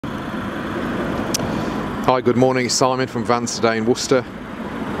Hi, good morning, it's Simon from Vans Today in Worcester.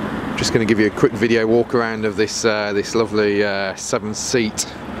 Just going to give you a quick video walk around of this lovely 7-seat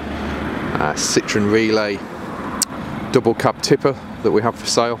Citroen Relay double cab tipper that we have for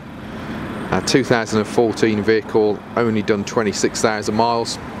sale. 2014 vehicle, only done 26,000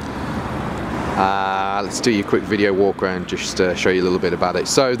 miles. Let's do your quick video walk around, just to show you a little bit about it.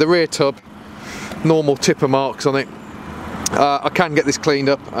 So the rear tub, normal tipper marks on it. I can get this cleaned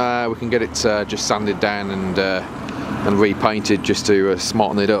up. We can get it just sanded down and repainted just to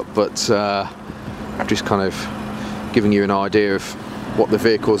smarten it up, but I'm just kind of giving you an idea of what the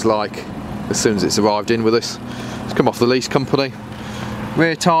vehicle's like as soon as it's arrived in with us. It's come off the lease company.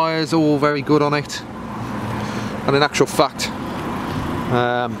 Rear tyres all very good on it, and in actual fact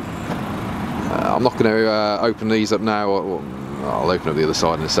I'm not going to open these up now. I'll open up the other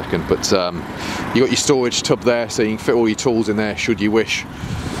side in a second, but you got your storage tub there, so you can fit all your tools in there should you wish.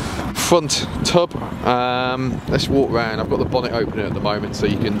 Front tub, let's walk around. I've got the bonnet open at the moment so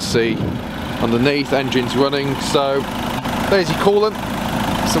you can see underneath, engine's running. So there's your coolant,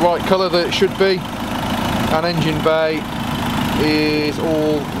 it's the right colour that it should be, and engine bay is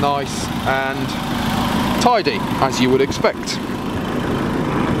all nice and tidy as you would expect.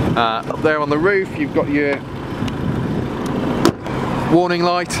 Up there on the roof you've got your warning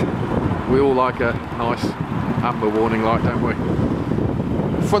light. We all like a nice amber warning light, don't we?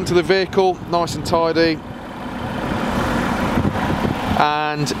 Front of the vehicle, nice and tidy.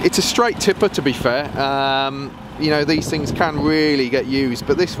 And it's a straight tipper, to be fair. You know, these things can really get used,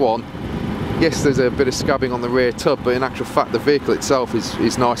 but this one, yes, there's a bit of scabbing on the rear tub, but in actual fact the vehicle itself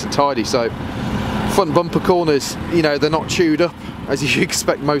is nice and tidy. So front bumper corners, you know, they're not chewed up as you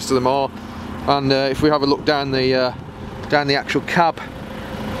expect most of them are. And if we have a look down the actual cab,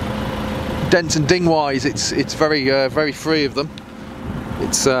 dents and ding wise, it's very free of them.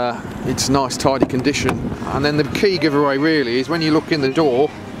 It's nice tidy condition. And then the key giveaway really is when you look in the door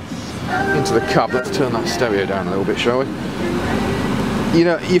into the cab. Let's turn that stereo down a little bit, shall we? You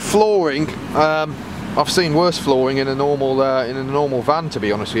know, your flooring, I've seen worse flooring in a normal van, to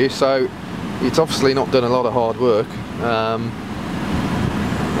be honest with you, so it's obviously not done a lot of hard work.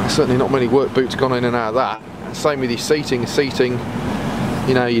 Certainly not many work boots gone in and out of that. Same with your seating,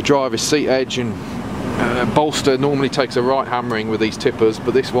 you know, your driver's seat edge and bolster normally takes a right hammering with these tippers,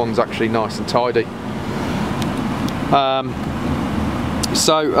 but this one's actually nice and tidy.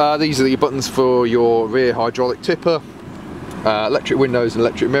 These are the buttons for your rear hydraulic tipper, electric windows and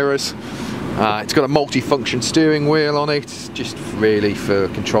electric mirrors. It's got a multi-function steering wheel on it, just really for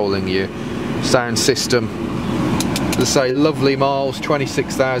controlling your sound system. As I say, lovely miles,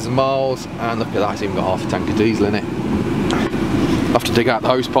 26,000 miles, and look at that, it's even got half a tank of diesel in it. I'll have to dig out the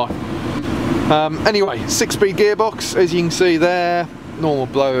hose pipe. Anyway, 6-speed gearbox, as you can see there, normal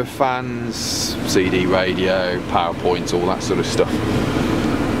blower fans, CD radio, power points, all that sort of stuff.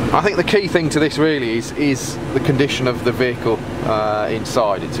 I think the key thing to this really is the condition of the vehicle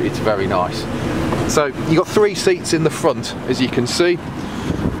inside. It's very nice. So you've got 3 seats in the front, as you can see,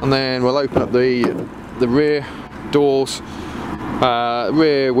 and then we'll open up the rear doors.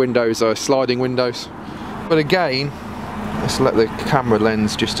 Rear windows are sliding windows, but again, let's let the camera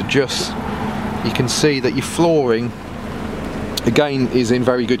lens just adjust. You can see that your flooring again is in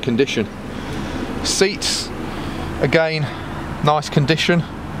very good condition. Seats, again, nice condition,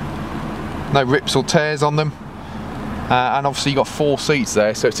 no rips or tears on them, and obviously you've got 4 seats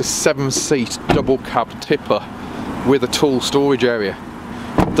there, so it's a 7-seat double cab tipper with a tool storage area.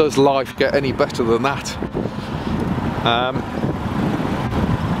 Does life get any better than that?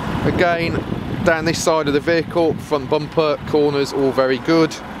 Again, down this side of the vehicle, front bumper, corners, all very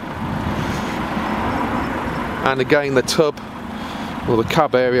good. And again, the tub, or the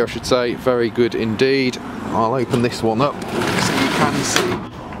cab area I should say, very good indeed. I'll open this one up so you can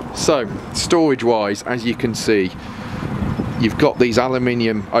see. So, storage wise, as you can see, you've got these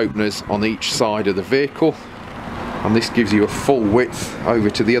aluminium openers on each side of the vehicle, and this gives you a full width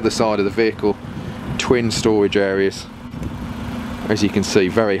over to the other side of the vehicle. Twin storage areas, as you can see,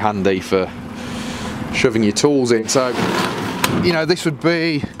 very handy for shoving your tools in. So, you know, this would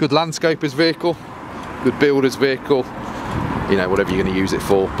be a good landscaper's vehicle, good builder's vehicle, you know, whatever you're going to use it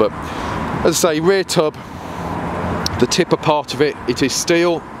for. But as I say, rear tub, the tipper part of it, it is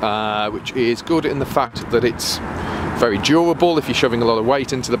steel, which is good in the fact that it's very durable. If you're shoving a lot of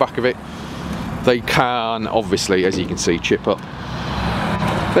weight into the back of it, they can obviously, as you can see, chip up.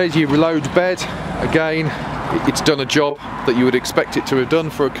 There's your reload bed. Again, it's done a job that you would expect it to have done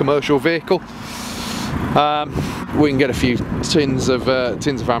for a commercial vehicle. We can get a few tins of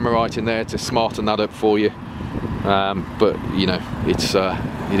Amorite in there to smarten that up for you, but you know, it's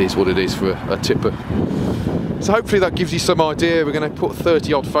it is what it is for a tipper. So hopefully that gives you some idea. We're going to put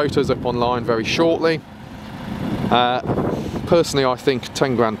 30 odd photos up online very shortly. Personally, I think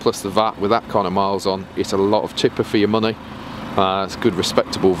 10 grand plus the VAT with that kind of miles on, it's a lot of tipper for your money. It's a good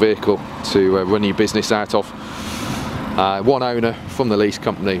respectable vehicle to run your business out of. One owner from the lease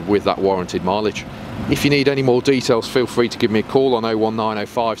company with that warranted mileage. If you need any more details, feel free to give me a call on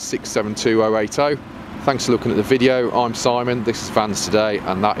 01905 672 080. Thanks for looking at the video. I'm Simon, this is Vans Today,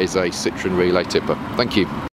 and that is a Citroen Relay tipper. Thank you.